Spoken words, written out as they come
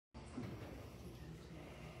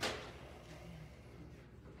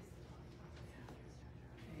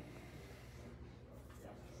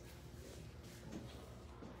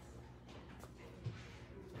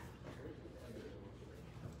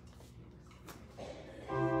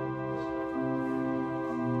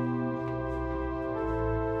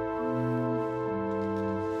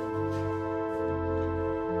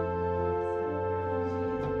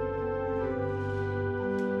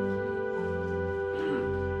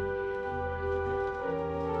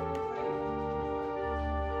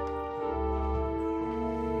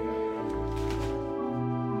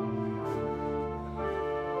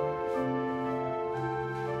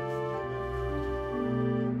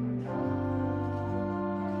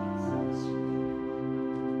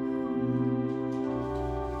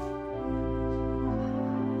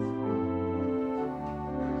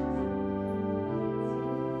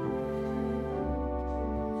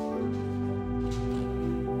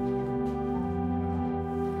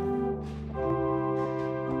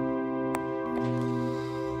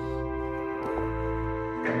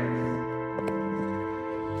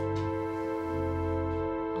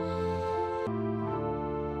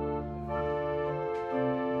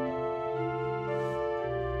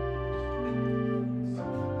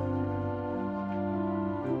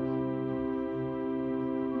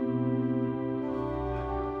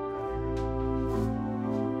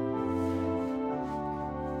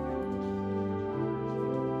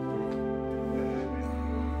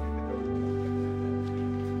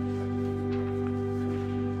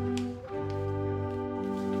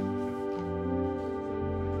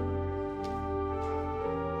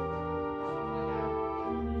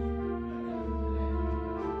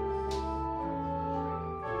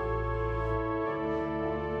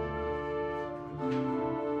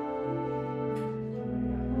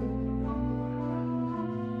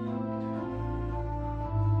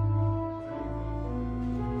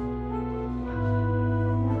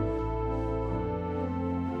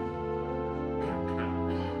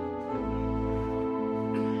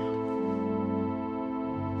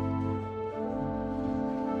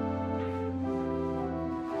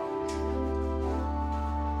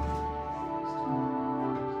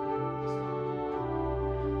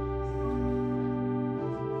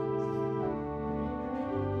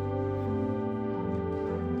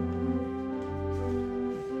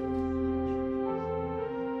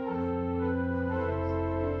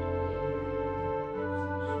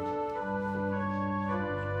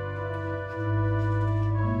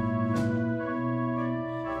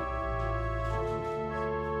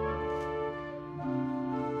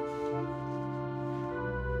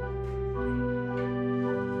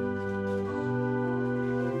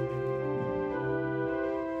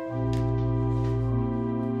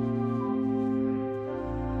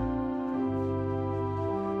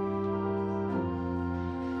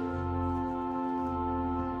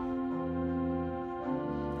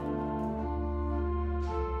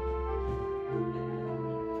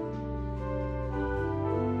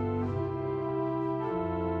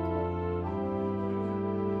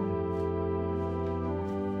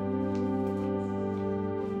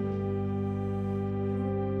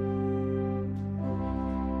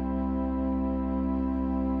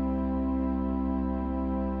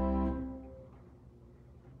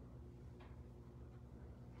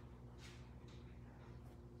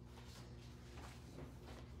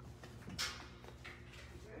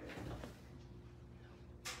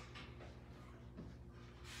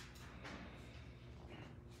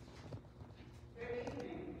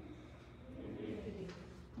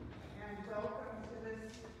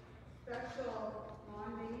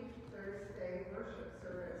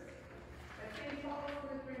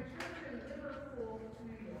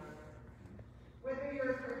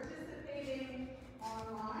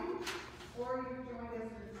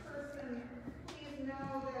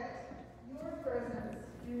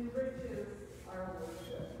enriches our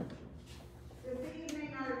worship. This evening,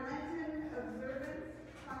 our Lenten observance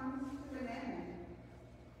comes to an end,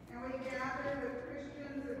 and we gather with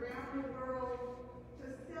Christians around the world to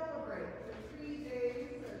celebrate the 3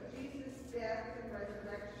 days of Jesus' death and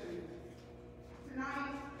resurrection.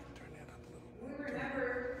 Tonight, we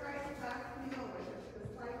remember Christ's last meal with his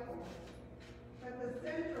disciples, but the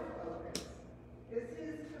central focus is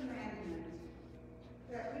his commandment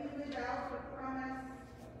that we live out the promise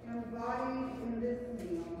embodied in this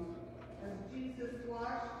meal as Jesus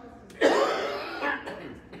washed his disciples.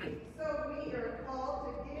 So we are called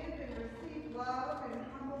to give and receive love and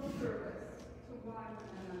humble service to one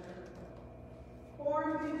another.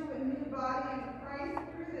 Formed into a new body in Christ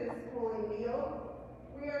through this holy meal,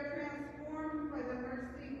 we are transformed by the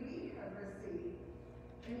mercy we have received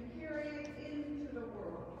and carry it into the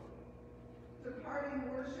world.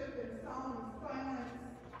 Departing worship in solemn silence,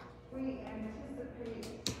 we anticipate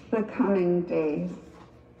the coming days.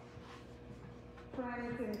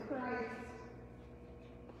 Friends in Christ,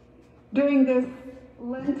 during this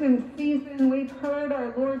Lenten season, we've heard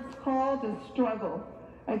our Lord's call to struggle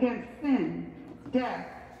against sin, death,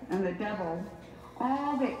 and the devil,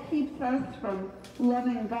 all that keeps us from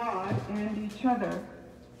loving God and each other.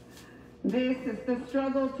 This is the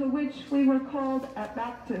struggle to which we were called at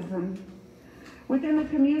baptism. Within the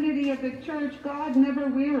community of the church, God never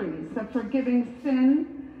wearies of forgiving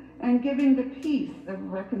sin and giving the peace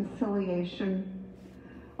of reconciliation.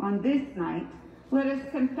 On this night, let us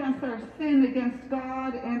confess our sin against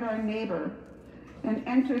God and our neighbor and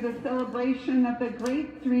enter the celebration of the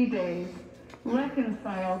great 3 days,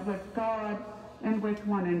 reconciled with God and with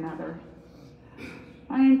one another.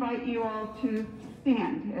 I invite you all to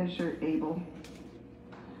stand as you're able.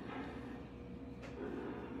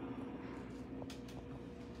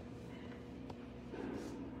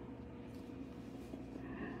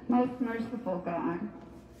 Most merciful God,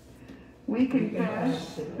 we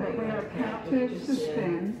confess that we are captives to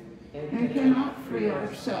sin and cannot free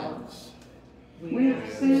ourselves. We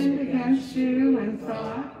have sinned against you in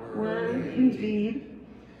thought, word, and deed,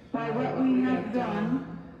 by what we have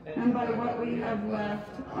done and by what we have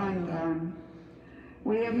left undone.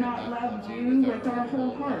 We have not loved you with our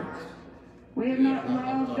whole heart. We have not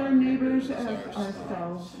loved our neighbors as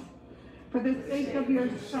ourselves. For the sake of your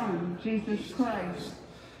Son, Jesus Christ,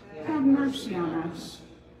 have mercy on us.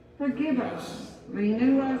 Forgive us,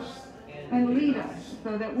 renew us, and lead us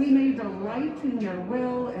so that we may delight in your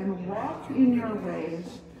will and walk in your ways,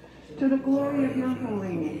 to the glory of your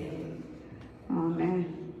holy name.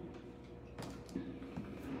 Amen.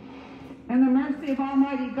 In the mercy of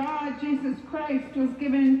Almighty God, Jesus Christ was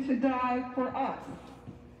given to die for us.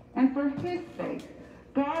 And for his sake,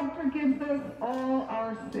 God forgives us all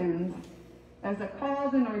our sins. As a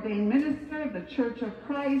called and ordained minister of the Church of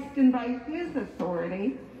Christ and by his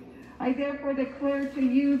authority, I therefore declare to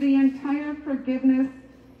you the entire forgiveness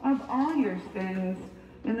of all your sins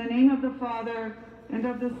in the name of the Father and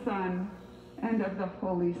of the Son and of the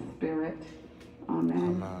Holy Spirit.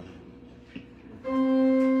 Amen. Amen.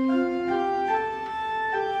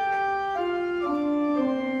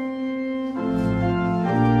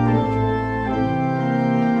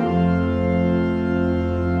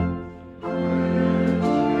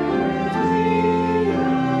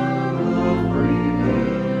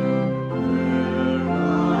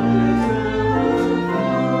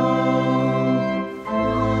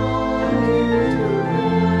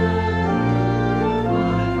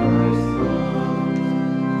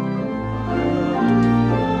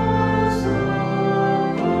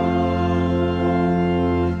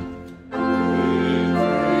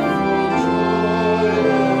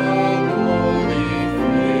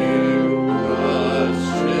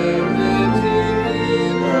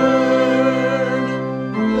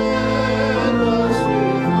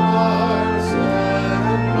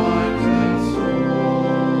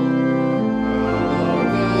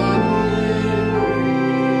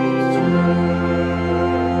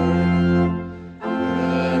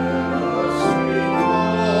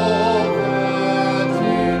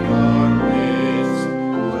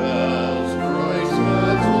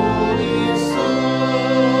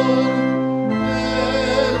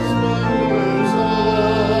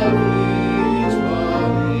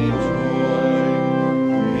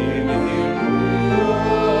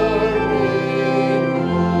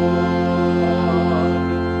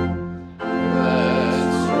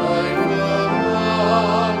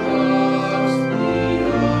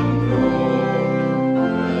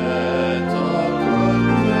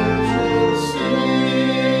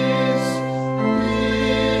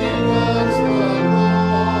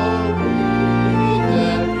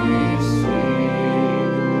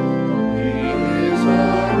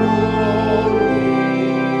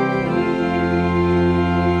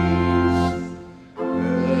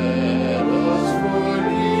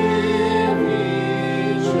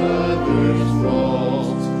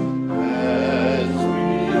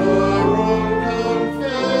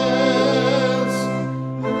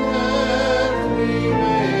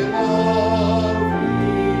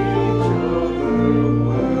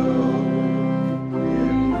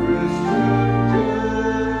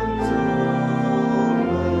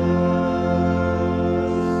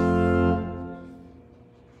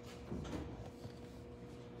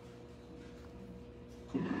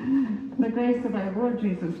 The grace of our Lord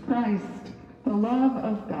Jesus Christ, the love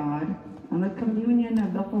of God, and the communion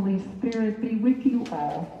of the Holy Spirit be with you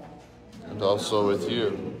all. And also with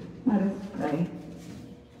you. Let us pray.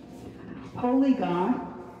 Holy God,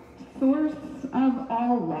 source of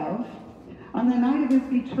all love, on the night of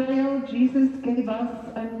his betrayal, Jesus gave us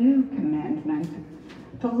a new commandment,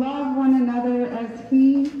 to love one another as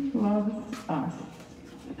he loves us.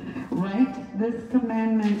 Write this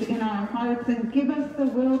commandment in our hearts and give us the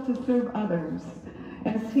will to serve others,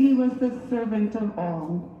 as he was the servant of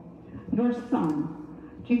all. Your Son,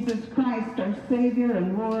 Jesus Christ, our Savior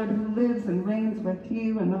and Lord, who lives and reigns with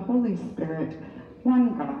you and the Holy Spirit,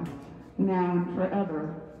 one God, now and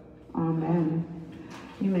forever. Amen.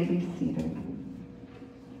 You may be seated.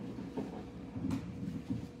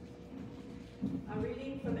 A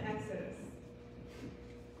reading from Exodus.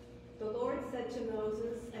 The Lord said to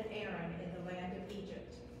Moses and Aaron in the land of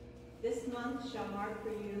Egypt, "This month shall mark for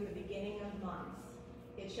you the beginning of months.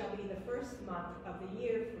 It shall be the first month of the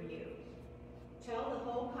year for you. Tell the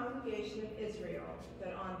whole congregation of Israel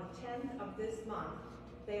that on the 10th of this month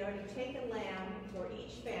they are to take a lamb for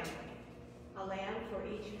each family, a lamb for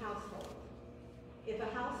each household. If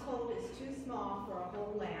a household is too small for a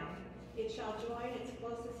whole lamb, it shall join its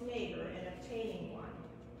closest neighbor in obtaining one.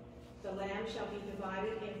 The lamb shall be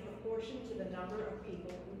divided in proportion to the number of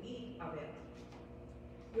people who eat of it.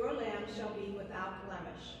 Your lamb shall be without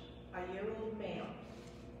blemish, a year-old male.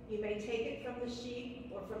 You may take it from the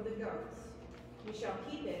sheep or from the goats. You shall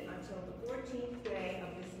keep it until the 14th day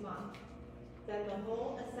of this month. Then the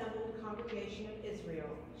whole assembled congregation of Israel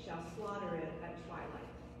shall slaughter it at twilight.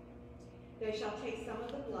 They shall take some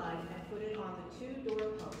of the blood and put it on the 2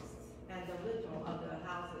 doorposts and the lintel of the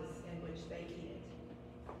houses in which they eat it.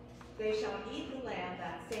 They shall eat the lamb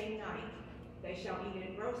that same night. They shall eat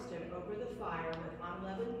it roasted over the fire with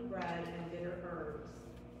unleavened bread and bitter herbs.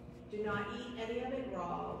 Do not eat any of it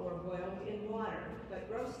raw or boiled in water, but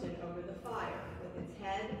roasted over the fire with its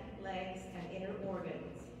head, legs, and inner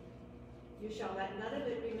organs. You shall let none of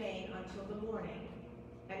it remain until the morning.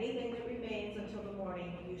 Anything that remains until the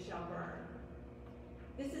morning you shall burn.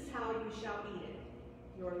 This is how you shall eat it: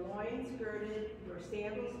 your loins girded, your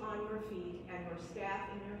sandals on your feet, and your staff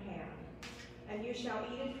in your hand. And you shall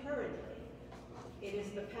eat it hurriedly. It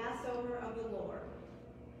is the Passover of the Lord.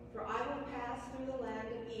 For I will pass through the land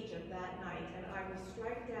of Egypt that night, and I will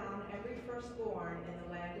strike down every firstborn in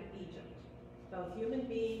the land of Egypt, both human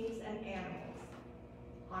beings and animals.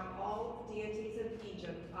 On all deities of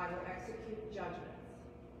Egypt I will execute judgments.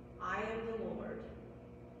 I am the Lord.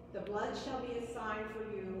 The blood shall be a sign for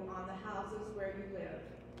you on the houses where you live.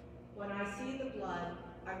 When I see the blood,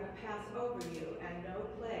 I will pass over you, and no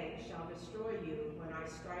plague shall destroy you when I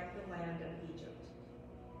strike the land of Egypt.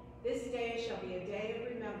 This day shall be a day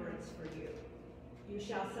of remembrance for you. You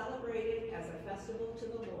shall celebrate it as a festival to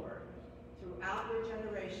the Lord. Throughout your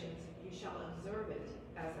generations you shall observe it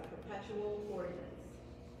as a perpetual ordinance."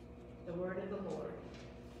 The word of the Lord.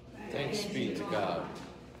 Thanks be to God.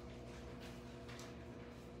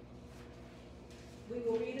 We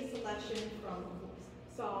will read a selection from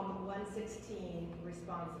Psalm 116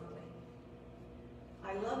 responsively.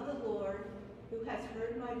 I love the Lord, who has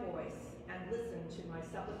heard my voice and listened to my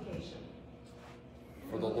supplication.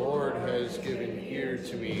 For the Lord has given ear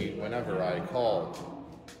to me whenever I called.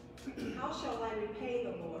 How shall I repay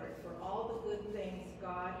the Lord for all the good things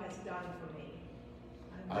God has done for me?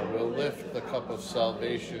 I will lift the cup of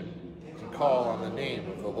salvation and call on the name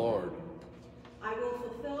of the Lord. I will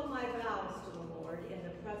fulfill my vows to the Lord in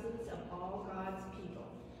the presence of all God's people.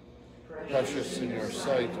 Precious in your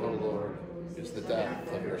sight, O Lord, is the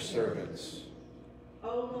death of your servants.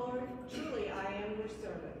 O Lord, truly I am your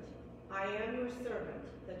servant. I am your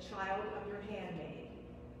servant, the child of your handmaid.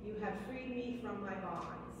 You have freed me from my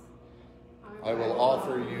bonds. I will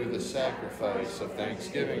offer you the sacrifice of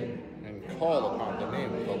thanksgiving and call upon the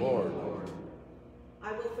name of the Lord.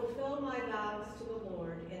 I will fulfill my vows to the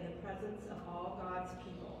Lord in the presence of all God's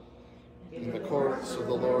people. In the courts of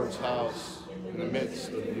the Lord's house, in the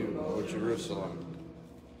midst of you, O Jerusalem.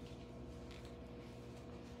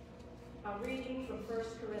 A reading from 1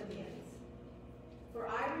 Corinthians. For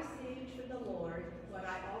I received from the Lord what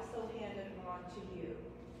I also handed on to you,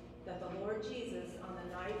 that the Lord Jesus, on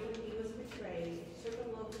the night when he was betrayed, took a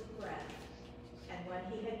loaf of bread, and when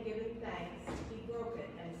he had given thanks, he broke it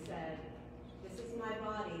and said, "This is my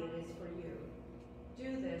body that is for you.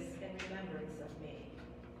 Do this in remembrance of me."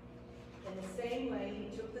 In the same way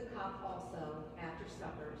he took the cup also after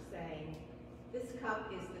supper, saying, "This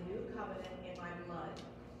cup is the new covenant in my blood.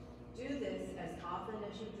 Do this as often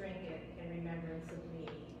as you drink it in remembrance of me.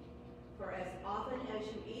 For as often as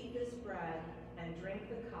you eat this bread and drink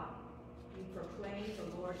the cup, You proclaim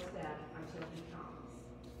the Lord's death until he comes.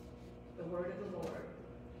 The word of the Lord.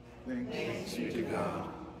 Thanks be to God.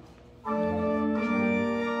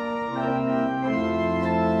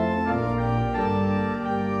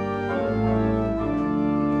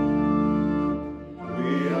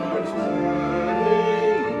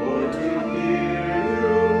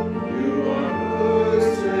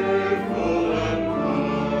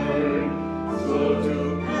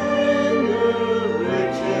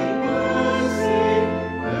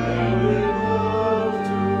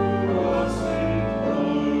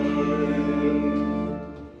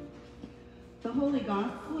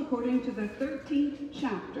 According to the 13th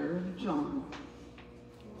chapter of John.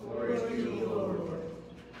 Glory to you, Lord.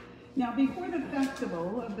 Now before the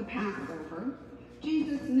festival of the Passover,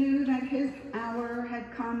 Jesus knew that his hour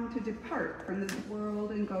had come to depart from this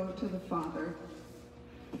world and go to the Father.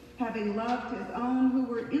 Having loved his own who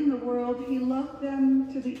were in the world, he loved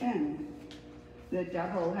them to the end. The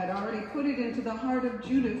devil had already put it into the heart of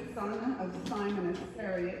Judas, son of Simon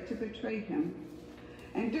Iscariot, to betray him.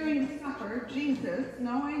 And during supper, Jesus,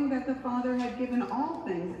 knowing that the Father had given all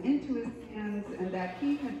things into his hands and that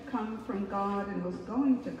he had come from God and was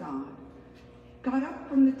going to God, got up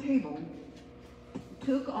from the table,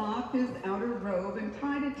 took off his outer robe and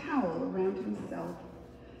tied a towel around himself.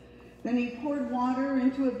 Then he poured water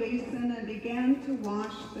into a basin and began to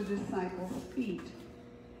wash the disciples' feet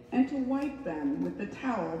and to wipe them with the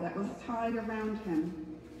towel that was tied around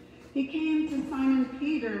him. He came to Simon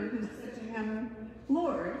Peter, who said to him,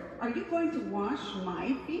 "Lord, are you going to wash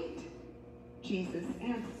my feet?" Jesus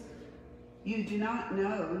answered, "You do not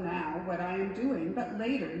know now what I am doing, but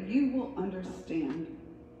later you will understand."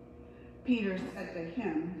 Peter said to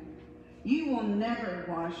him, "You will never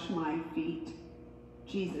wash my feet."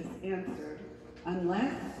 Jesus answered,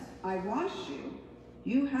 "Unless I wash you,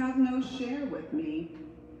 you have no share with me."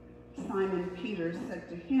 Simon Peter said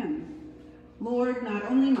to him, "Lord, not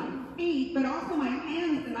only my feet, but also my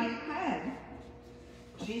hands and my head."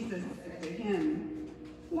 Jesus said to him,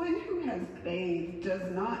 "One who has bathed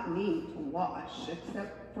does not need to wash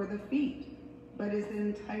except for the feet, but is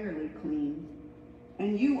entirely clean.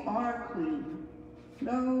 And you are clean,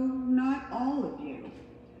 though not all of you."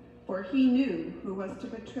 For he knew who was to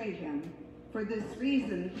betray him. For this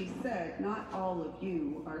reason he said, "Not all of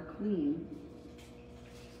you are clean."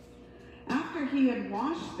 After he had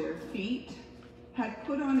washed their feet, had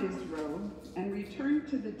put on his robe, and returned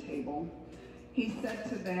to the table, he said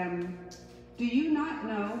to them, "Do you not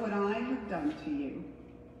know what I have done to you?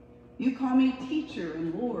 You call me teacher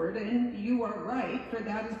and Lord, and you are right, for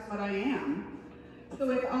that is what I am. So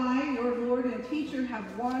if I, your Lord and teacher,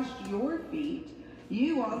 have washed your feet,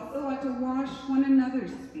 you also ought to wash one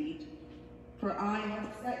another's feet. For I have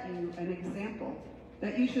set you an example,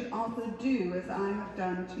 that you should also do as I have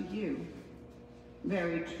done to you.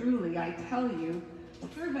 Very truly, I tell you,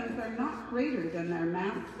 servants are not greater than their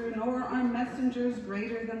master, nor are messengers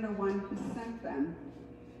greater than the one who sent them.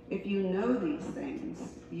 If you know these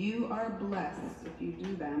things, you are blessed if you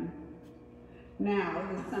do them. Now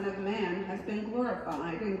the Son of Man has been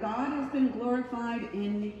glorified, and God has been glorified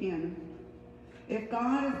in him. If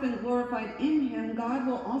God has been glorified in him, God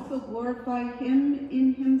will also glorify him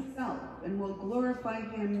in himself, and will glorify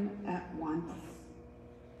him at once.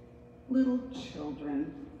 Little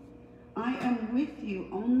children, I am with you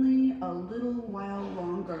only a little while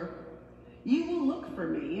longer. You will look for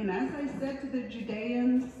me, and as I said to the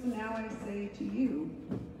Judeans, now I say to you,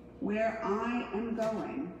 where I am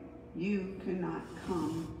going, you cannot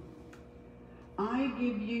come. I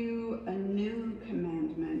give you a new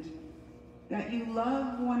commandment, that you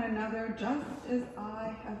love one another just as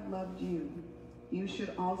I have loved you. You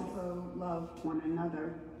should also love one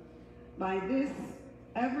another. By this,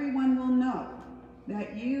 everyone will know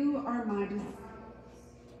that you are my disciples,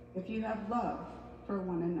 if you have love for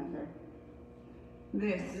one another.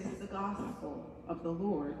 This is the gospel of the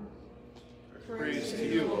Lord. Praise to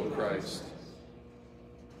you, O Christ.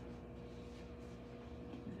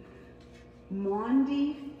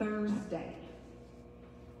 Maundy Thursday.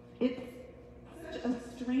 It's such a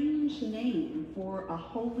strange name for a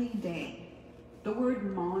holy day. The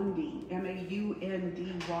word Maundy,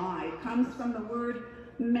 M-A-U-N-D-Y, comes from the word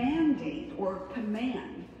mandate or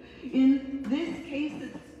command. In this case,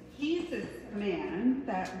 it's Jesus' command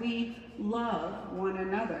that we love one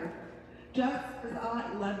another. Just as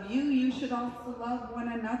I love you, you should also love one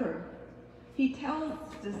another. He tells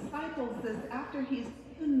disciples this after he's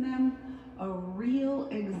given them a real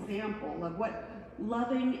example of what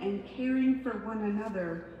loving and caring for one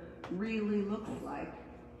another really looks like.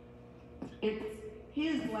 It's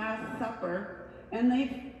his Last Supper, and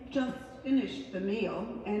they've just finished the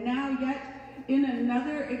meal, and now yet in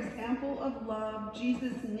another example of love,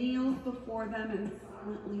 Jesus kneels before them and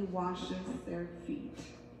silently washes their feet.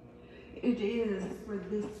 It is for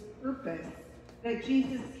this purpose that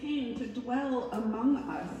Jesus came to dwell among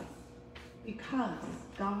us, because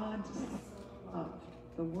God loved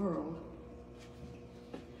the world.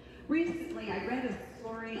 Recently, I read a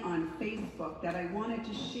story on Facebook that I wanted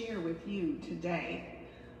to share with you today,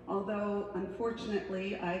 although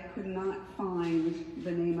unfortunately I could not find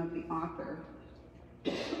the name of the author.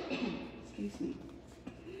 Excuse me.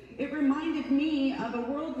 It reminded me of a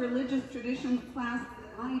world religious traditions class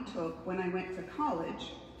that I took when I went to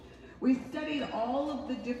college. We studied all of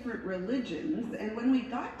the different religions, and when we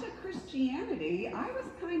got to Christianity, I was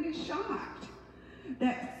kind of shocked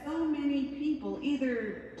that so many people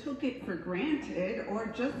either took it for granted or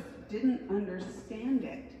just didn't understand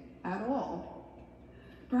it at all.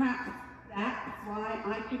 Perhaps that's why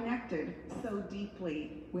I connected so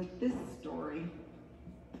deeply with this story.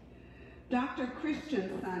 Dr.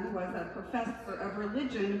 Christensen was a professor of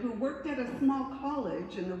religion who worked at a small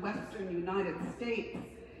college in the western United States,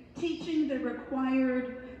 teaching the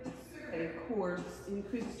required survey course in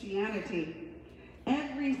Christianity.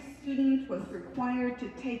 Every student was required to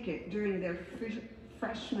take it during their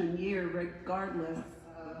freshman year, regardless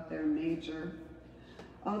of their major.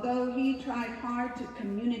 Although he tried hard to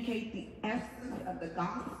communicate the essence of the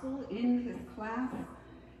gospel in his class,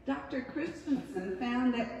 Dr. Christensen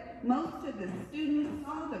found that most of the students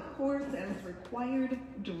saw the course as required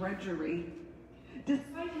drudgery.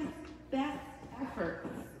 Despite his best efforts,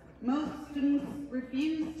 most students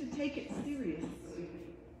refused to take it seriously.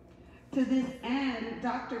 To this end,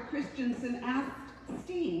 Dr. Christensen asked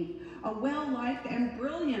Steve, a well-liked and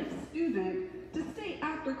brilliant student, to stay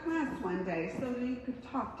after class one day so that he could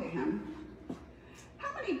talk to him.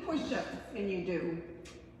 "How many push-ups can you do?"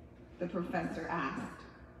 the professor asked.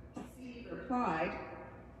 Steve replied,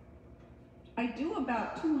 "I do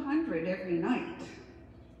about 200 every night."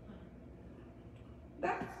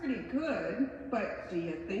 "That's pretty good, but do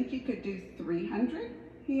you think you could do 300?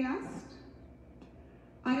 he asked.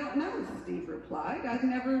 "I don't know," Steve replied. "I've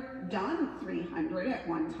never done 300 at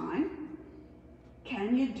one time."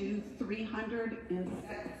 "Can you do 300 in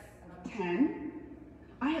sets of 10?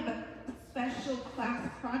 I have a special class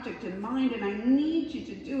project in mind, and I need you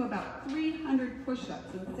to do about 300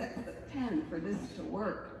 push-ups in sets of 10 for this to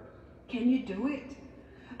work. Can you do it?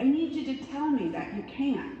 I need you to tell me that you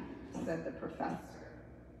can," said the professor.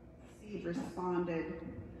 Steve responded,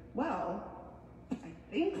 "Well, I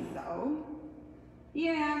think so.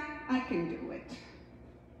 Yeah, I can do it."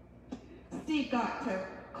 Steve got to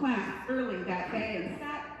class early that day and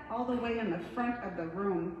sat all the way in the front of the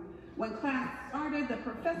room. When class started, the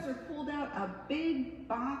professor pulled out a big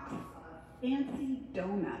box of fancy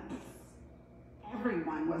donuts.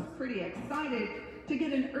 Everyone was pretty excited to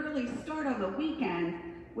get an early start on the weekend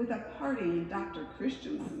with a party in Dr.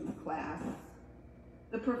 Christensen's class.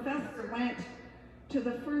 The professor went to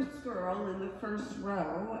the first girl in the first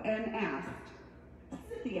row and asked,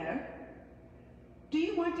 "Cynthia, do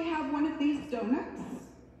you want to have one of these donuts?"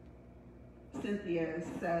 Cynthia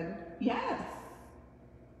said, "Yes."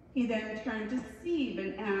 He then turned to Steve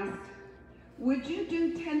and asked, "Would you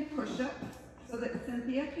do 10 push-ups so that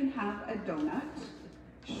Cynthia can have a donut?"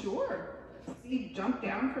 "Sure." Steve jumped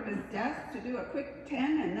down from his desk to do a quick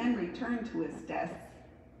 10 and then returned to his desk.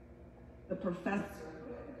 The professor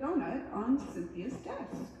put the donut on Cynthia's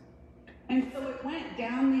desk. And so it went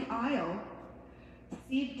down the aisle.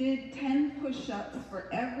 Steve did 10 push-ups for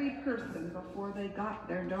every person before they got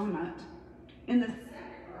their donut. In the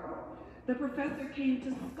second row, the professor came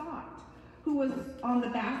to Scott, who was on the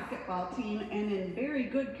basketball team and in very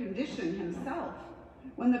good condition himself.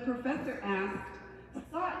 When the professor asked,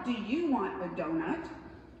 "Scott, do you want a donut?"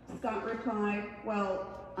 Scott replied,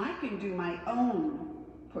 "Well, I can do my own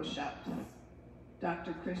push-ups."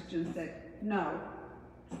 Dr. Christian said, "No,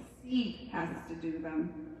 Steve has to do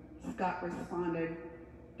them." Scott responded,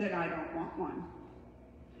 "Then I don't want one."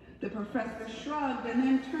 The professor shrugged and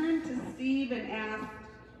then turned to Steve and asked,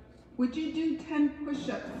 "Would you do 10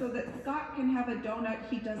 push-ups so that Scott can have a donut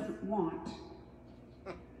he doesn't want?"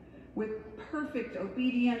 With perfect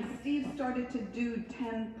obedience, Steve started to do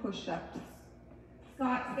 10 push-ups.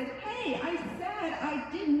 Scott said, "Hey, I said I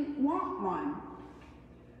didn't want one."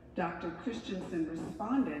 Dr. Christensen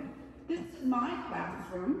responded, "This is my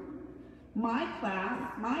classroom, my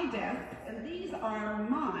class, my desk, and these are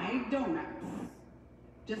my donuts.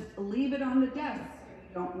 Just leave it on the desk if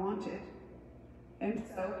you don't want it." And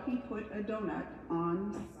so he put a donut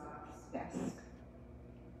on Scott's desk.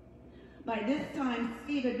 By this time,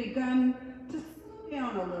 Steve had begun to slowly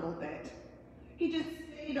down a little bit. He just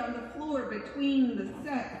stayed on the floor between the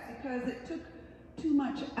sets because it took too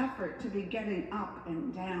much effort to be getting up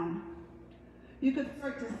and down. You could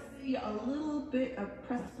start to see a little bit of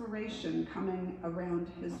perspiration coming around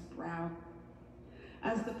his brow.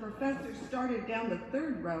 As the professor started down the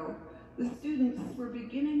third row, the students were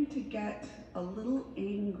beginning to get a little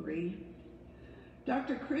angry.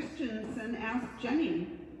 Dr. Christensen asked Jenny,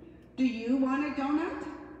 "Do you want a donut?"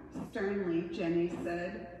 Sternly, Jenny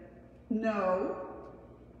said, "No."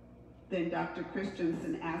 Then Dr.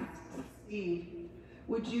 Christensen asked Steve,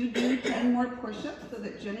 "Would you do 10 more push-ups so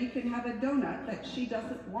that Jenny can have a donut that she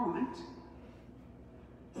doesn't want?"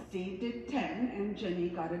 Steve did 10 and Jenny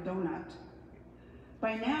got a donut.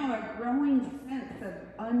 By now, a growing sense of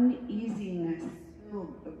uneasiness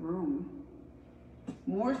filled the room.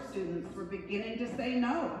 More students were beginning to say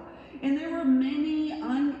no, and there were many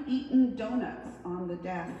uneaten donuts on the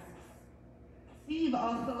desks. Steve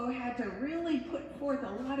also had to really put forth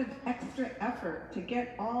a lot of extra effort to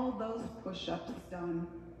get all those push-ups done.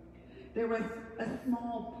 There was a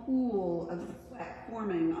small pool of sweat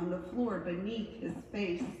forming on the floor beneath his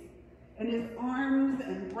face, and his arms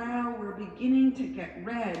and brow were beginning to get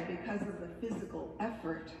red because of the physical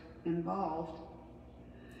effort involved.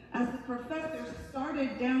 As the professor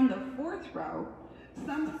started down the fourth row,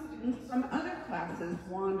 some students from other classes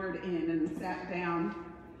wandered in and sat down.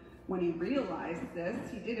 When he realized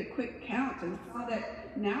this, he did a quick count and saw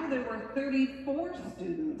that now there were 34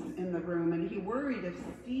 students in the room, and he worried if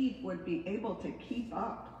Steve would be able to keep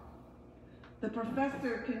up. The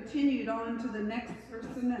professor continued on to the next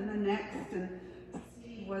person and the next, and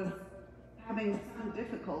Steve was having some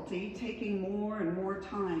difficulty taking more and more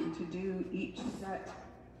time to do each set.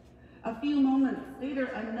 A few moments later,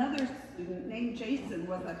 another student named Jason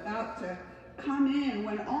was about to come in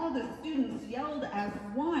when all the students yelled as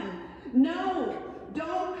one, "No,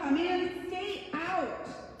 don't come in, stay out."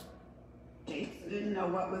 Jason didn't know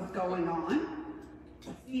what was going on.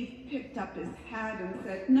 Steve picked up his hat and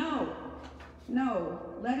said, no,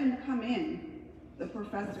 let him come in." The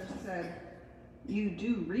professor said, "You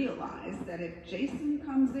do realize that if Jason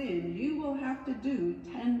comes in, you will have to do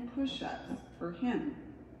 10 push-ups for him."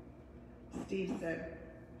 Steve said,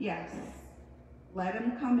 "Yes, let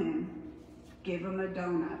him come in. Give him a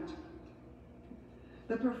donut."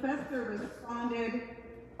 The professor responded,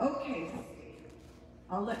 "Okay, Steve,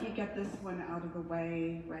 I'll let you get this one out of the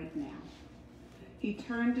way right now." He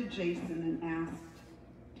turned to Jason and asked,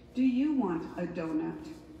 "Do you want a donut?"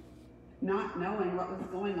 Not knowing what was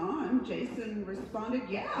going on, Jason responded,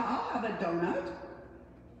 "Yeah, I'll have a donut."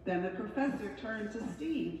 Then the professor turned to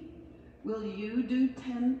Steve. "Will you do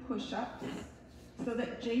 10 push-ups so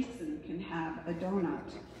that Jason can have a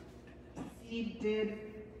donut?" Steve did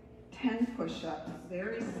 10 push-ups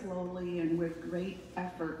very slowly and with great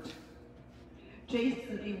effort.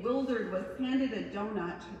 Jason, bewildered, was handed a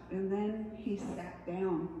donut, and then he sat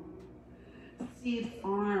down. Steve's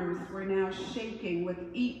arms were now shaking with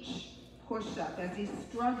each push-up as he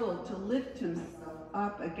struggled to lift himself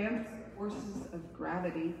up against the forces of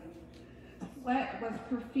gravity. Sweat was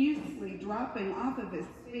profusely dropping off of his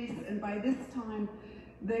face, and by this time,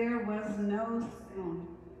 there was no sound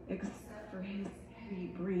except for his heavy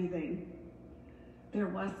breathing. There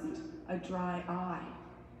wasn't a dry eye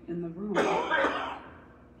in the room.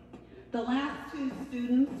 The last 2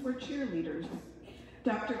 students were cheerleaders.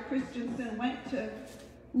 Dr. Christensen went to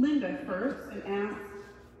Linda first and asked,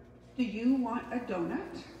 "Do you want a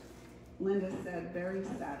donut?" Linda said very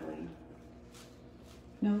sadly,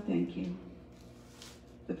 "No, thank you."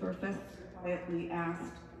 The professor quietly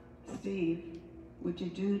asked, "Steve, would you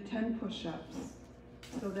do 10 push-ups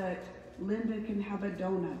so that Linda can have a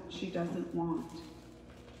donut she doesn't want?"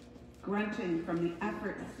 Grunting from the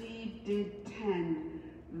effort, Steve did 10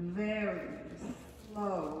 very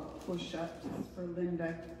slow push-ups for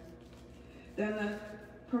Linda. Then the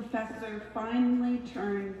professor finally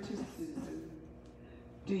turned to Susan.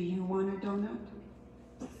 "Do you want a donut?"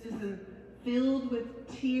 Susan, filled with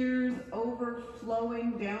tears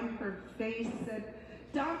overflowing down her face, said,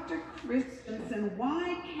 "Dr. Christensen,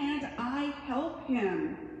 why can't I help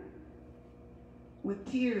him?" With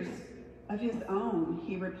tears of his own,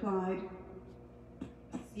 he replied,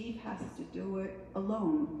 "Steve has to do it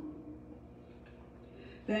alone."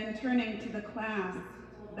 Then turning to the class,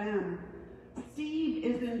 he told them, "Steve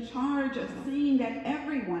is in charge of seeing that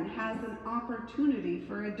everyone has an opportunity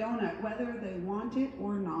for a donut, whether they want it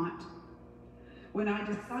or not. When I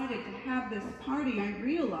decided to have this party, I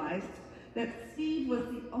realized that Steve was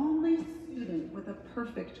the only student with a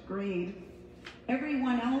perfect grade.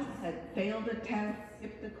 Everyone else had failed a test,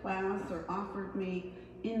 skipped a class, or offered me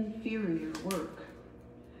inferior work.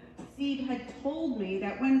 Steve had told me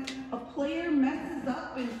that when a player messes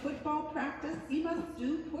up in football practice, he must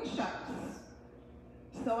do push-ups.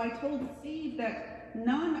 So I told Steve that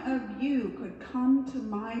none of you could come to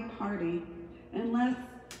my party unless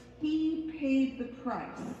he paid the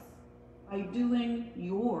price by doing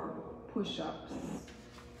your push-ups.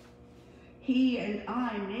 He and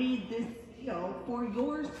I made this deal for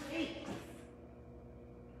your sakes.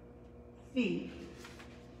 Steve,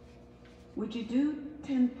 would you do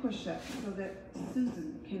 10 push-ups so that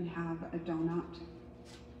Susan can have a donut?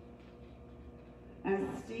 As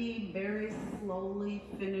Steve very slowly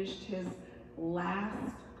finished his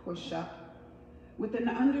last push-up, with an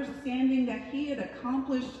understanding that he had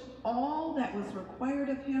accomplished all that was required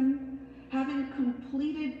of him, having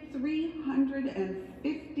completed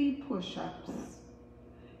 350 push-ups,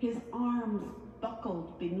 his arms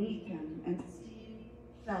buckled beneath him and Steve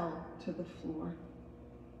fell to the floor.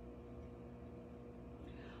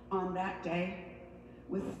 On that day,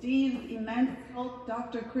 with Steve's immense help,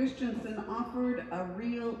 Dr. Christensen offered a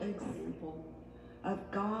real example of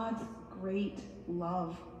God's great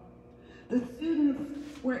love. The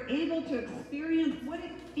students were able to experience what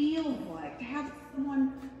it feels like to have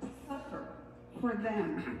someone suffer for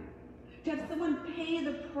them, to have someone pay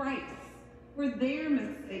the price for their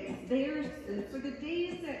mistakes, their sins, for the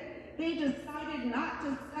days that they decided not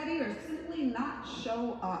to study or simply not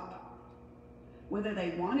show up. Whether they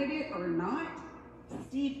wanted it or not,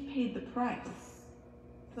 Steve paid the price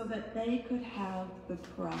so that they could have the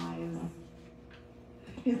prize.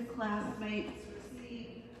 His classmates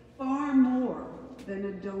received far more than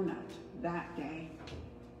a donut that day.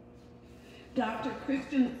 Dr.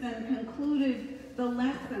 Christensen concluded the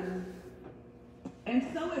lesson, and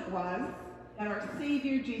so it was that our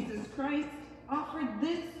Savior Jesus Christ offered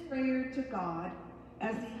this prayer to God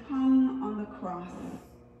as he hung on the cross.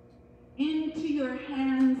 Into your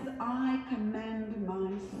hands I commend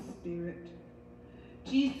my spirit.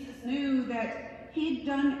 Jesus knew that he'd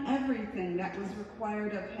done everything that was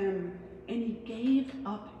required of him, and he gave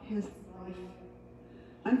up his life.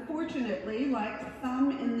 Unfortunately, like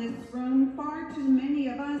some in this room, far too many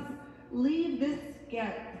of us leave this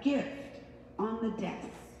gift on the desk,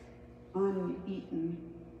 uneaten.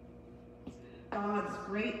 God's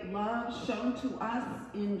great love shown to us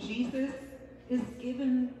in Jesus is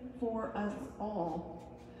given for us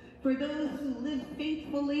all, for those who live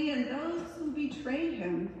faithfully and those who betray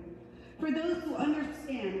him, for those who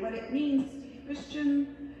understand what it means to be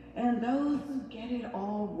Christian and those who get it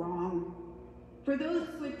all wrong, for those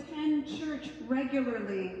who attend church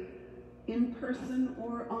regularly in person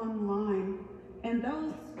or online, and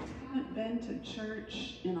those who haven't been to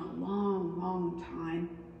church in a long, long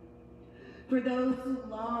time, for those who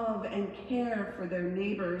love and care for their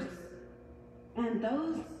neighbors, and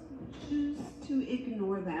those who choose to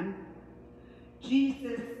ignore them.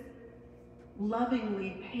 Jesus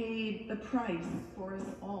lovingly paid the price for us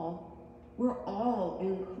all. We're all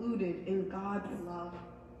included in God's love.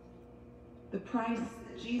 The price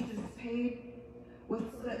that Jesus paid was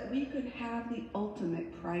so that we could have the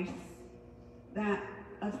ultimate price, that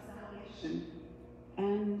of salvation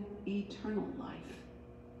and eternal life.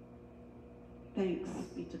 Thanks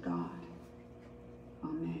be to God.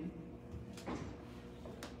 Amen.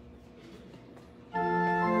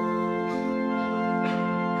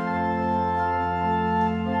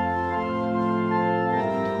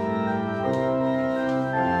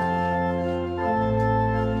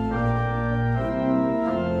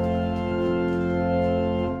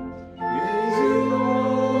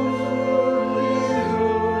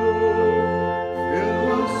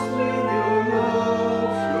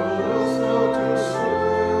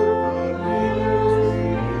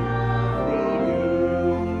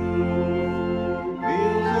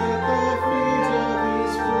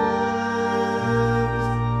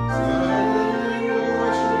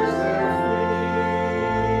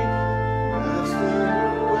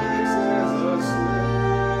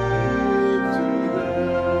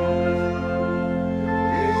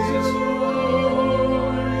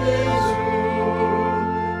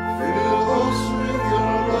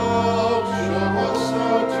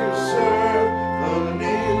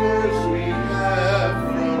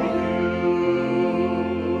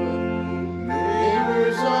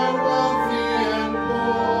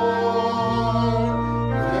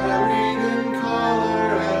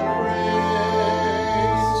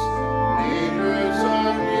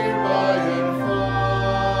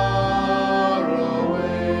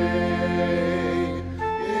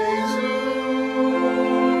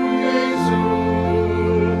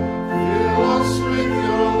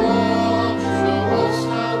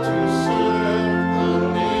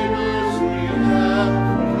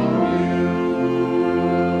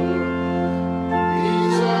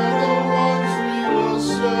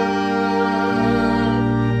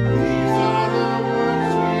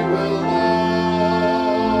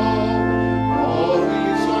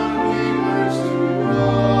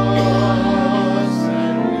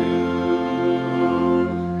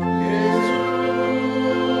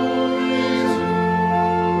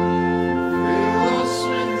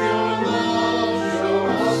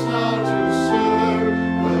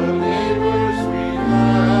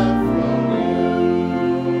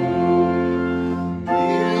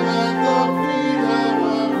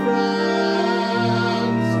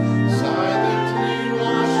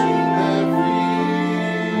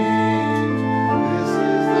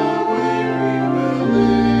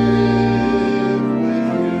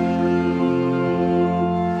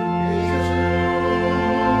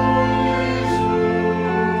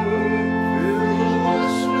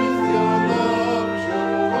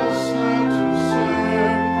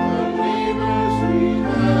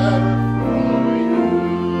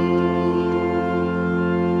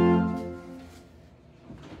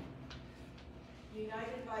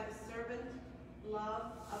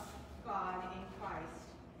 God in Christ,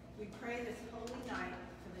 we pray this holy night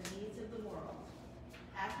for the needs of the world.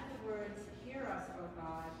 After the words, "Hear us, O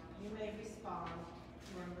God," you may respond,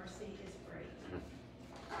 "Your mercy is great."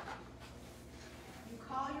 You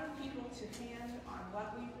call your people to hand on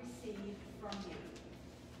what we receive from you.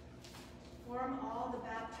 Form all the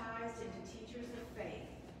baptized into teachers of faith.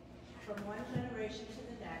 From one generation to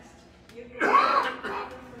the next, give your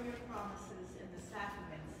favor for your promises in the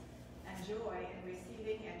sacraments and joy in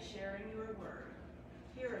receiving and sharing your word.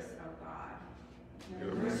 Hear us, O God.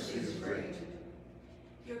 Your mercy is great.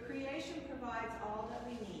 Your creation provides all that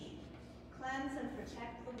we need. Cleanse and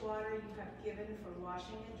protect the water you have given for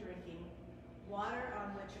washing and drinking, water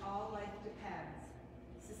on which all life depends.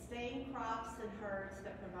 Sustain crops and herds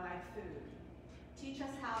that provide food. Teach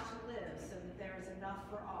us how to live so that there is enough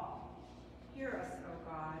for all. Hear us, O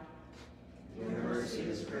God. Your mercy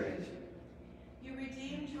is great. You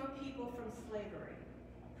redeemed your people from slavery.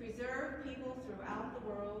 Preserve people throughout the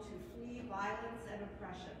world who flee violence and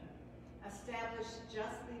oppression. Establish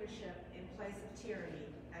just leadership in place of tyranny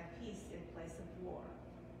and peace in place of war.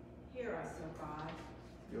 Hear us, O God.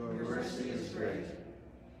 Your mercy is great.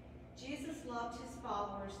 Jesus loved his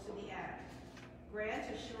followers to the end. Grant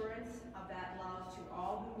assurance of that love to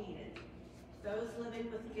all who need it. Those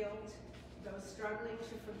living with guilt, those struggling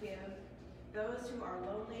to forgive, those who are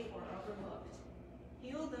lonely or overlooked.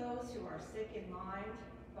 Heal those who are sick in mind,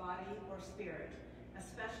 body, or spirit,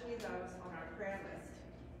 especially those on our prayer list,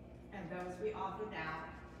 and those we offer now,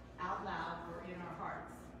 out loud or in our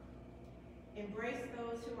hearts. Embrace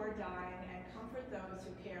those who are dying and comfort those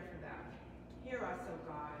who care for them. Hear us, O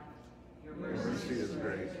God. Your mercy is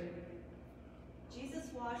great.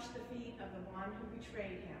 Jesus washed the feet of the one who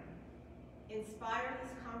betrayed him. Inspire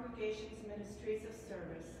this congregation's ministries of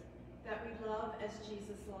service, that we love as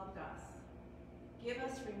Jesus loved us. Give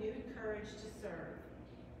us renewed courage to serve.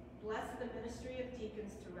 Bless the ministry of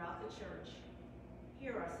deacons throughout the church.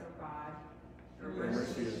 Hear us, O God. Your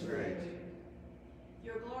mercy is great.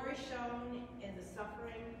 Your glory shone in the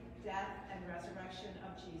suffering, death, and resurrection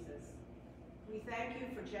of Jesus. We thank you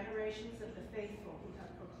for generations of the faithful who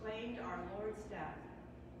have proclaimed our Lord's death.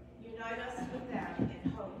 Unite us with them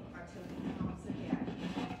in hope until he comes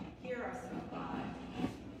again. Hear us, O God.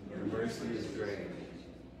 Your mercy is great.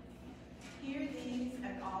 Hear these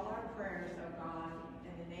and all our prayers, O God,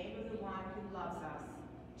 in the name of the one who loves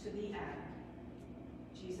us to the end,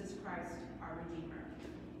 Jesus Christ, our Redeemer.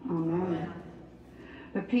 Amen.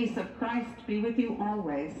 The peace of Christ be with you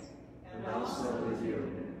always. And also with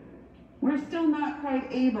you. We're still not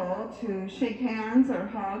quite able to shake hands or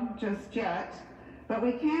hug just yet, but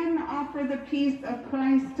we can offer the peace of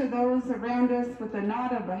Christ to those around us with a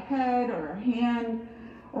nod of a head or a hand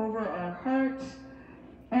over our heart.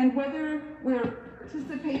 And whether we're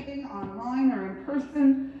participating online or in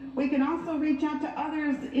person, we can also reach out to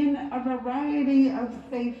others in a variety of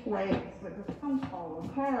safe ways, with a phone call, a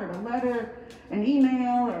card, a letter, an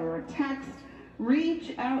email, or a text.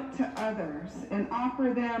 Reach out to others and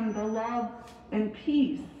offer them the love and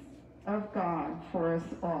peace of God for us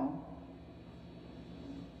all.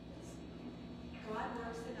 God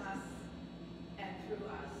works in us and through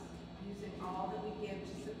us, using all that we give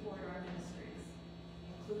to support our ministries,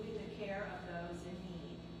 including the care of those in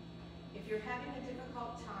need. If you're having a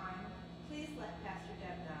difficult time, please let Pastor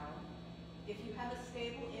Deb know. If you have a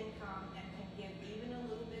stable income and can give even a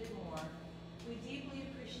little bit more, we deeply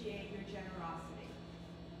appreciate your generosity.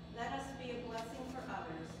 Let us be a blessing for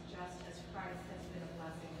others, just as Christ has been a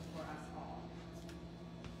blessing for us all.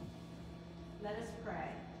 Let us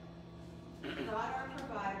pray. God, our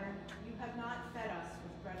provider, you have not fed us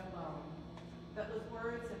with bread alone, but with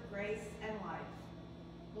words of grace and life.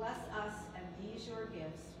 Bless us and these your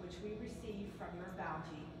gifts, which we receive from your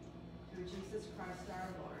bounty, through Jesus Christ our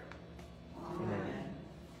Lord. Amen.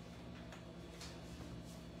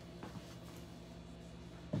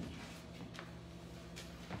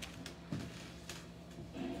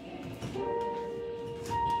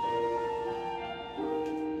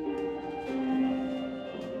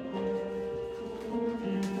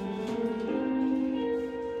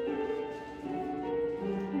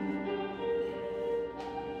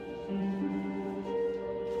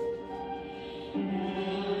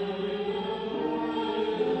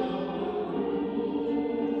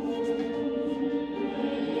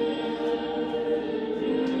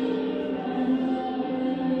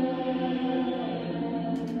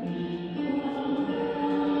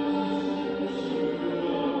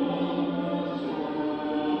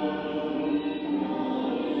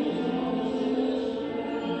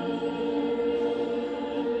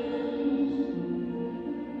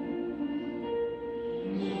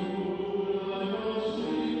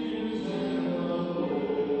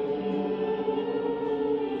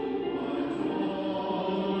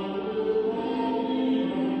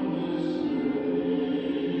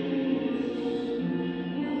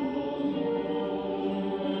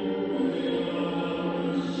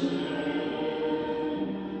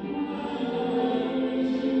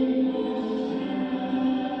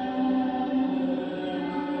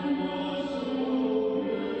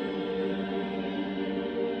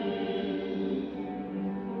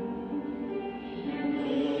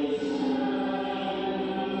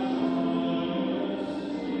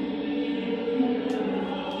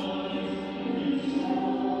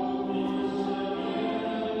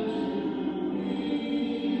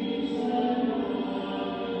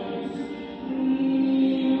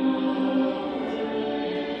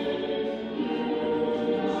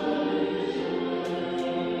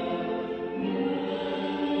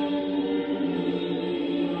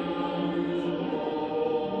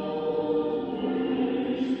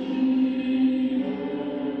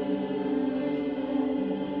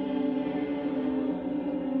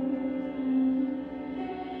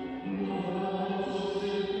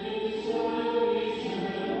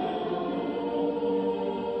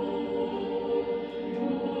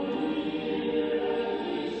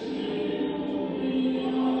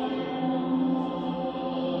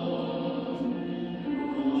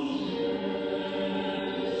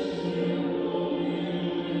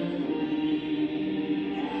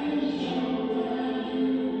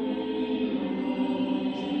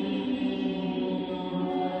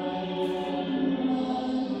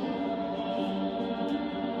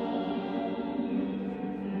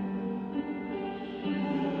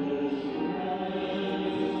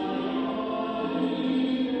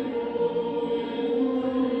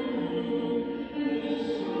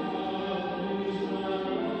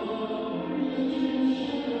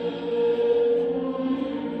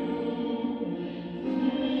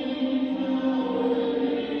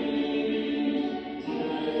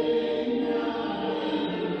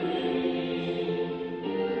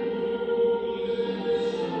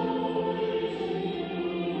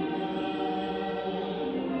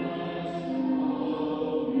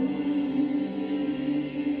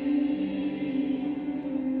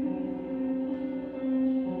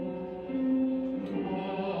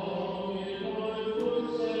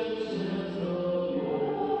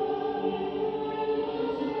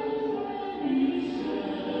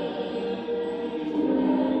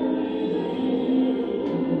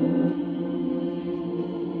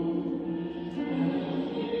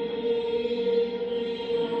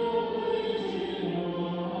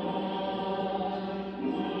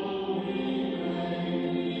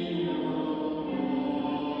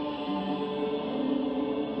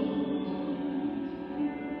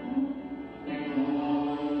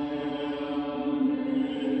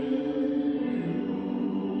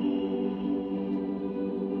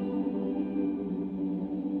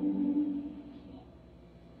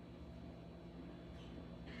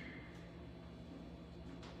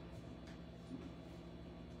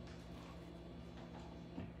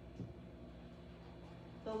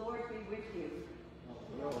 The Lord be with you.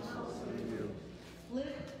 Also with you.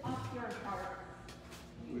 Lift up your hearts.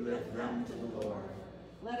 We lift them to the Lord.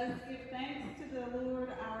 Let us give thanks to the Lord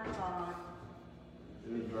our God.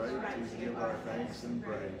 It is right to give our thanks and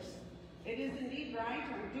praise. It is indeed right,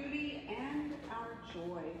 our duty and our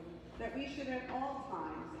joy, that we should at all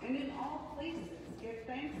times and in all places give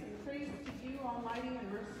thanks and praise to you, Almighty and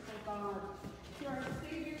merciful God, to our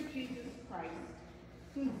Savior Jesus Christ,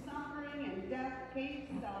 whose suffering and death gave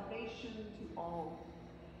salvation to all.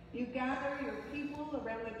 You gather your people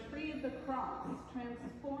around the tree of the cross,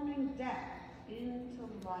 transforming death into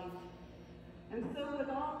life. And so with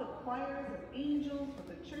all the choirs of angels, with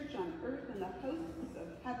the church on earth and the hosts of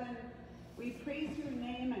heaven, we praise your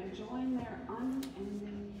name and join their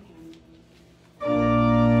unending hymn.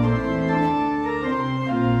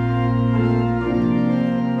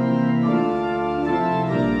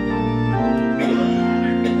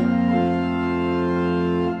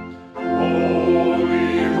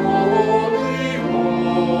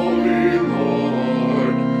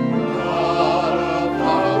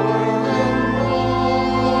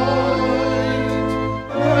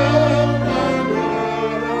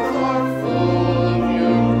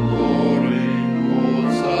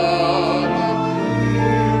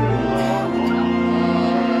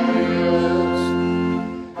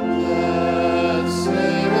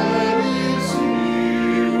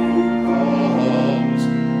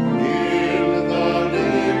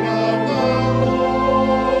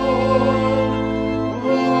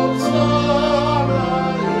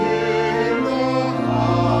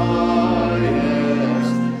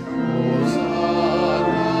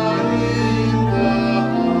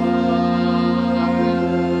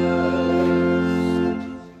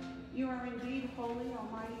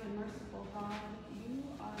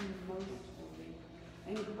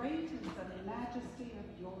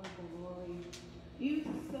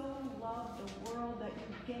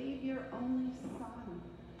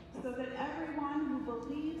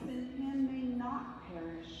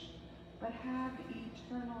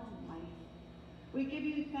 We give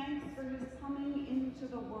you thanks for his coming into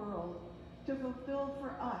the world to fulfill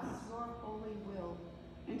for us your holy will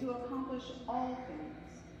and to accomplish all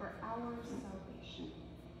things for our salvation.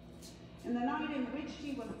 In the night in which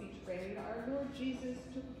he was betrayed, our Lord Jesus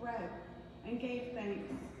took bread and gave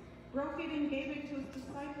thanks, broke it and gave it to his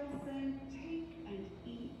disciples, saying, "Take and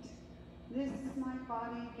eat. This is my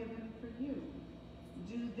body given for you.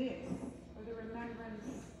 Do this for the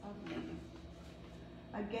remembrance of me."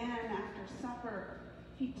 Again, after supper,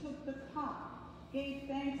 he took the cup, gave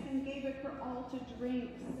thanks, and gave it for all to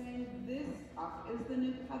drink, saying, "This cup is the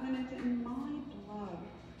new covenant in my blood,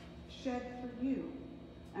 shed for you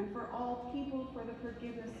and for all people for the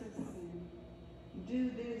forgiveness of sin. Do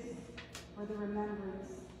this for the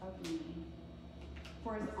remembrance of me."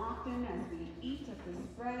 For as often as we eat of this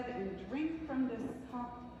bread and drink from this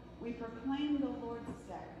cup, we proclaim the Lord's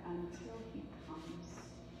death until he comes.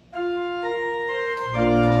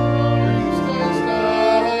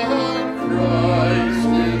 Christ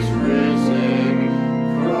is risen.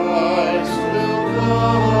 Christ will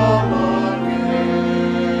come again.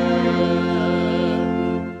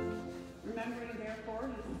 Remembering therefore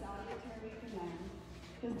his salutary command,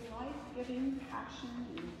 his life-giving passion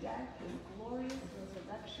and death, his glorious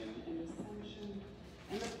resurrection and ascension,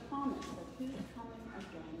 and the promise of his coming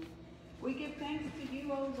again, we give thanks to you,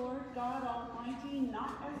 O Lord God Almighty,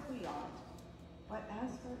 not as we ought, but as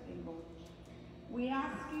we're able. We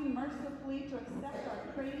ask you mercifully to accept our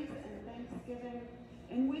praise and thanksgiving,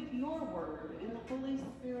 and with your word and the Holy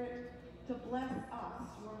Spirit to bless us,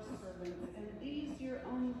 your servants, and these your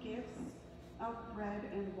own gifts of bread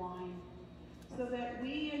and wine, so that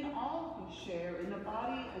we and all who share in the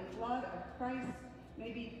body and blood of Christ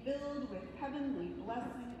may be filled with heavenly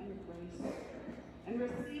blessing and grace, and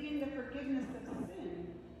receiving the forgiveness of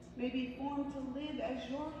sin, may be formed to live as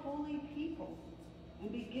your holy people,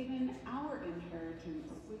 and be given our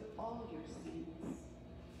inheritance with all your saints.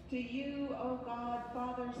 To you, O God,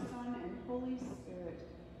 Father, Son, and Holy Spirit,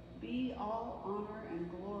 be all honor and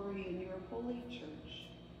glory in your holy church,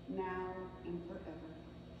 now and forever.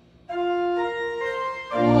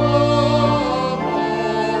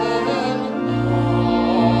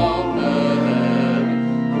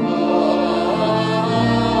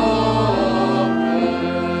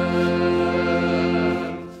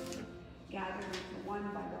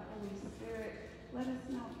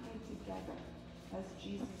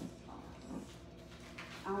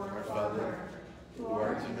 Our Father, who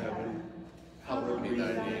art in heaven, hallowed be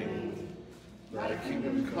thy name. Thy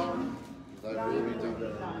kingdom come, thy will be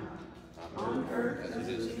done on earth as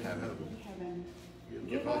it is in heaven.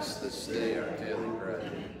 Give us this day our daily bread,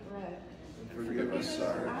 and forgive us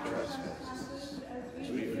our trespasses, as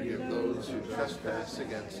we forgive those who trespass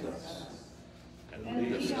against us. And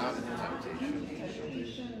lead us not into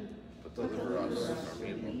temptation, but deliver us from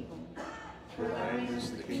evil. For thine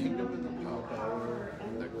is the kingdom and the power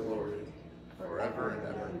and the glory, forever and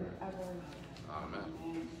ever.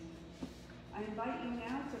 Amen. I invite you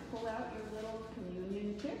now to pull out your little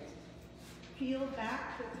communion kit. Peel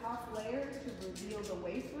back the top layer to reveal the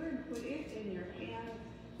wafer and put it in your hand.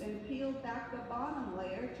 Then peel back the bottom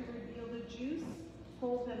layer to reveal the juice.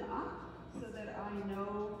 Hold them up so that I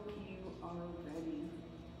know you are ready.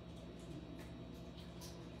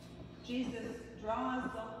 Jesus draws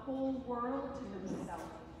the whole world to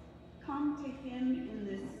himself. Come to him in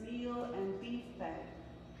this meal and be fed.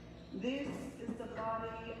 This is the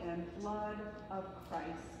body and blood of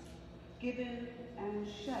Christ, given and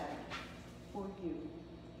shed for you.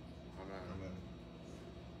 Amen.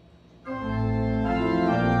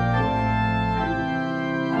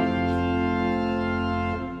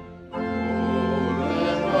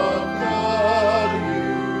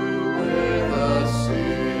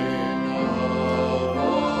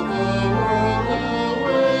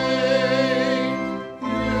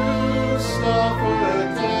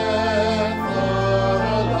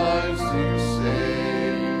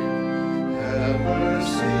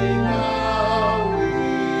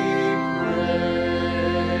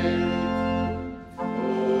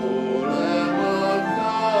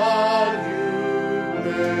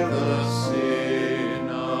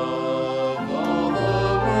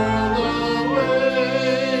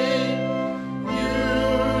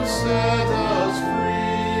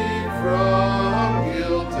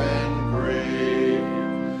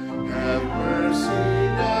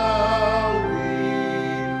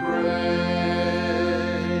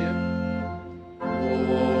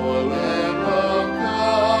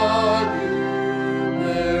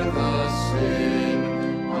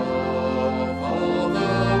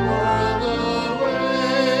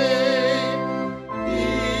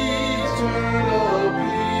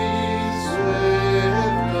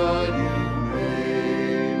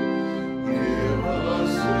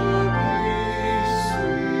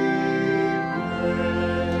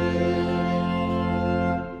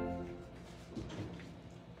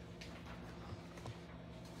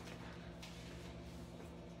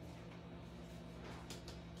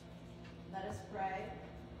 Let us pray.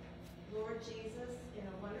 Lord Jesus, in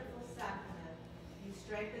a wonderful sacrament, you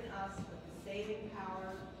strengthen us with the saving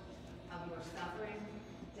power of your suffering,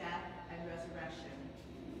 death, and resurrection.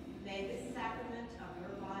 May this sacrament of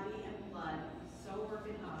your body and blood so work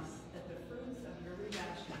in us that the fruits of your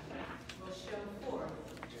redemption will show forth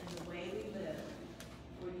in the way we live.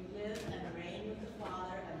 For you live and reign with the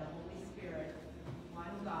Father and the Holy Spirit,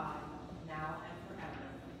 one God, now and forever.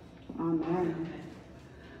 Amen.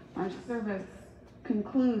 Our service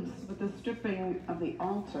concludes with the stripping of the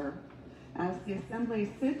altar as the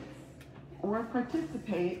assembly sits or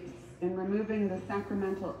participates in removing the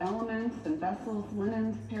sacramental elements and vessels,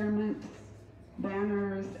 linens, paraments,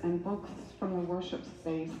 banners, and books from the worship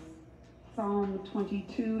space. Psalm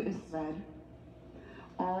 22 is read.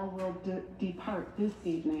 All will depart this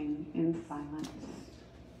evening in silence.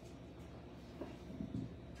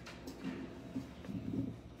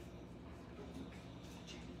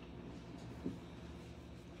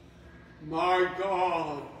 My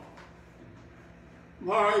God,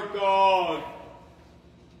 my God,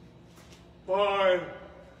 why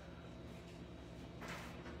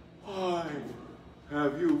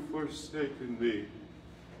have you forsaken me?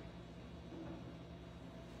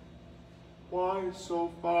 Why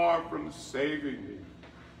so far from saving me?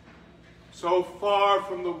 So far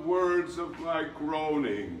from the words of my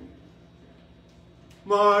groaning?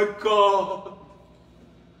 My God,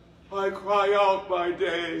 I cry out by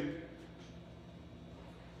day,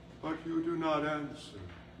 but you do not answer.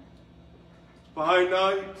 By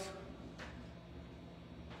night,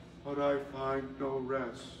 but I find no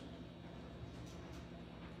rest.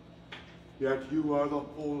 Yet you are the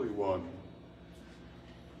Holy One,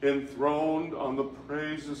 enthroned on the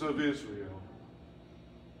praises of Israel.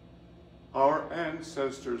 Our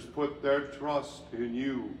ancestors put their trust in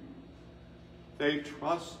you. They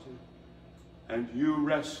trusted, and you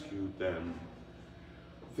rescued them.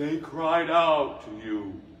 They cried out to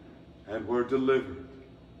you and were delivered.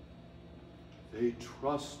 They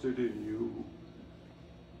trusted in you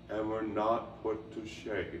and were not put to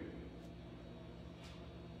shame.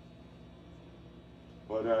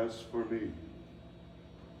 But as for me,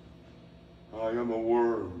 I am a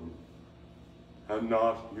worm and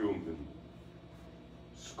not human,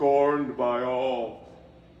 scorned by all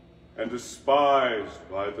and despised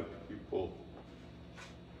by the people.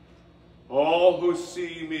 All who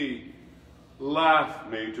see me laugh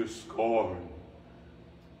me to scorn.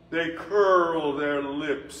 They curl their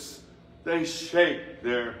lips, they shake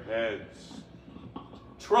their heads.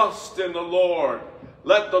 Trust in the Lord.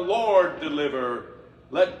 Let the Lord deliver.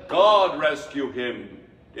 Let God rescue him,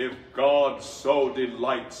 if God so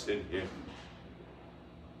delights in him.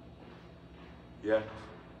 Yet,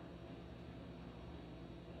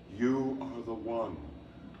 you are the one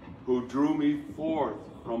who drew me forth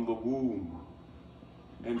from the womb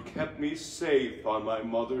and kept me safe on my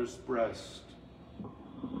mother's breast.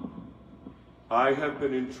 I have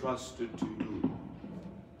been entrusted to you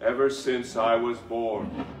ever since I was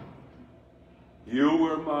born. You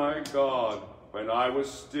were my God when I was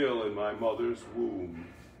still in my mother's womb.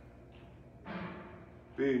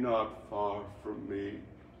 Be not far from me,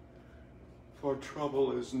 for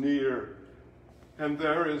trouble is near, and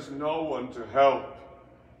there is no one to help.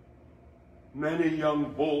 Many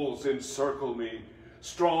young bulls encircle me.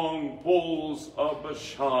 Strong bulls of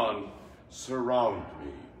Bashan surround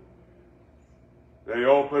me. They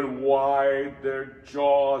open wide their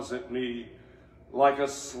jaws at me like a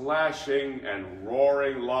slashing and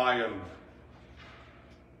roaring lion.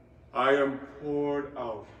 I am poured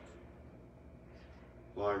out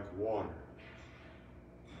like water.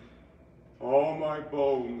 All my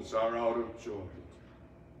bones are out of joint.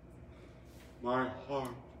 My heart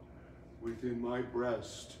within my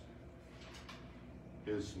breast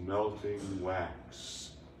is melting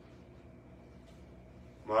wax.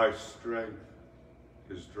 My strength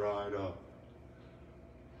is dried up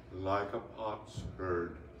like a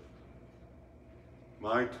potsherd.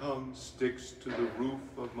 My tongue sticks to the roof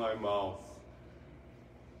of my mouth,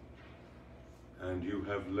 and you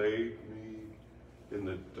have laid me in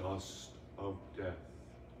the dust of death.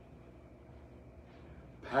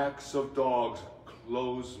 Packs of dogs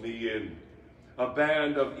close me in. A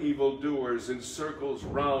band of evildoers encircles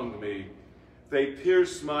round me. They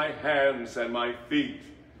pierce my hands and my feet.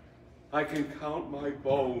 I can count my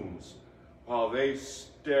bones while they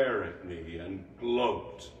stare at me and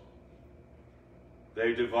gloat.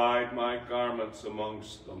 They divide my garments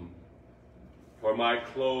amongst them. For my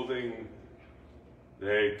clothing,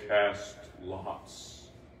 they cast lots.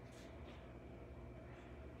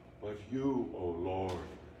 But you, O Lord,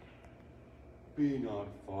 be not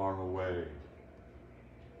far away.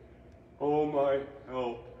 O my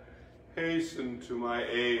help, hasten to my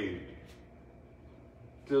aid.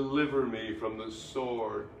 Deliver me from the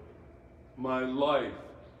sword, my life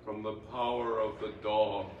from the power of the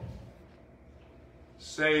dog.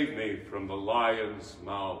 Save me from the lion's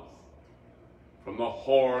mouth, from the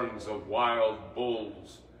horns of wild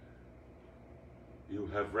bulls. You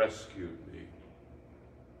have rescued me.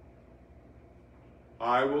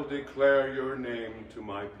 I will declare your name to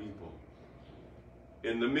my people.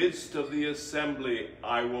 In the midst of the assembly,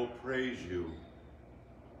 I will praise you.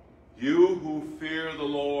 You who fear the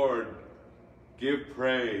Lord, give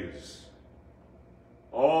praise.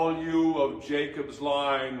 All you of Jacob's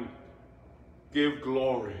line, give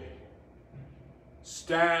glory.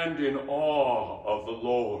 Stand in awe of the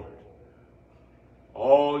Lord,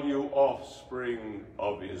 all you offspring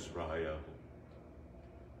of Israel.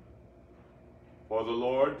 For the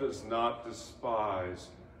Lord does not despise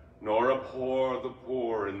nor abhor the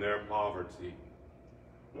poor in their poverty.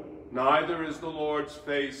 Neither is the Lord's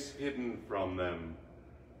face hidden from them.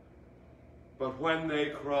 But when they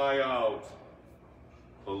cry out,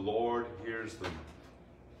 the Lord hears them.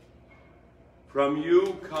 From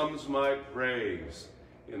you comes my praise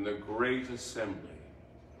in the great assembly.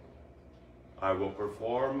 I will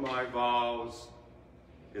perform my vows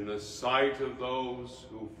in the sight of those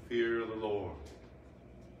who fear the Lord.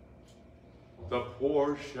 The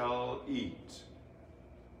poor shall eat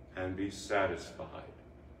and be satisfied.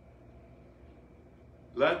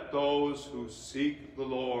 Let those who seek the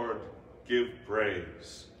Lord give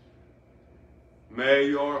praise. May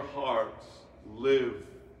your hearts live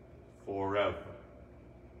forever.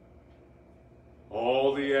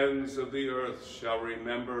 All the ends of the earth shall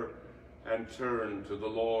remember and turn to the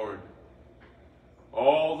Lord.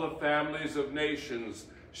 All the families of nations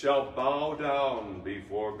shall bow down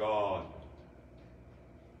before God.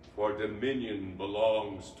 For dominion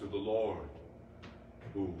belongs to the Lord,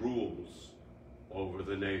 who rules over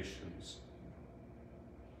the nations.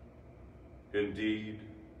 Indeed,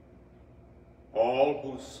 all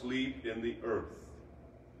who sleep in the earth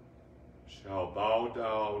shall bow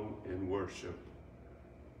down in worship.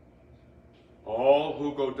 All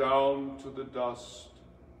who go down to the dust,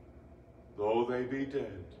 though they be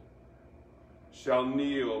dead, shall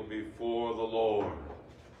kneel before the Lord,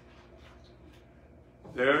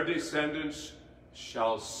 Their descendants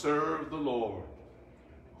shall serve the Lord,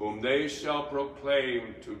 whom they shall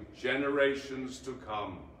proclaim to generations to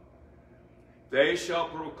come. They shall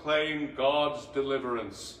proclaim God's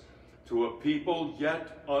deliverance to a people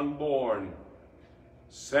yet unborn,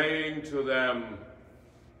 saying to them,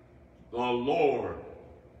 the Lord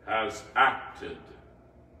has acted.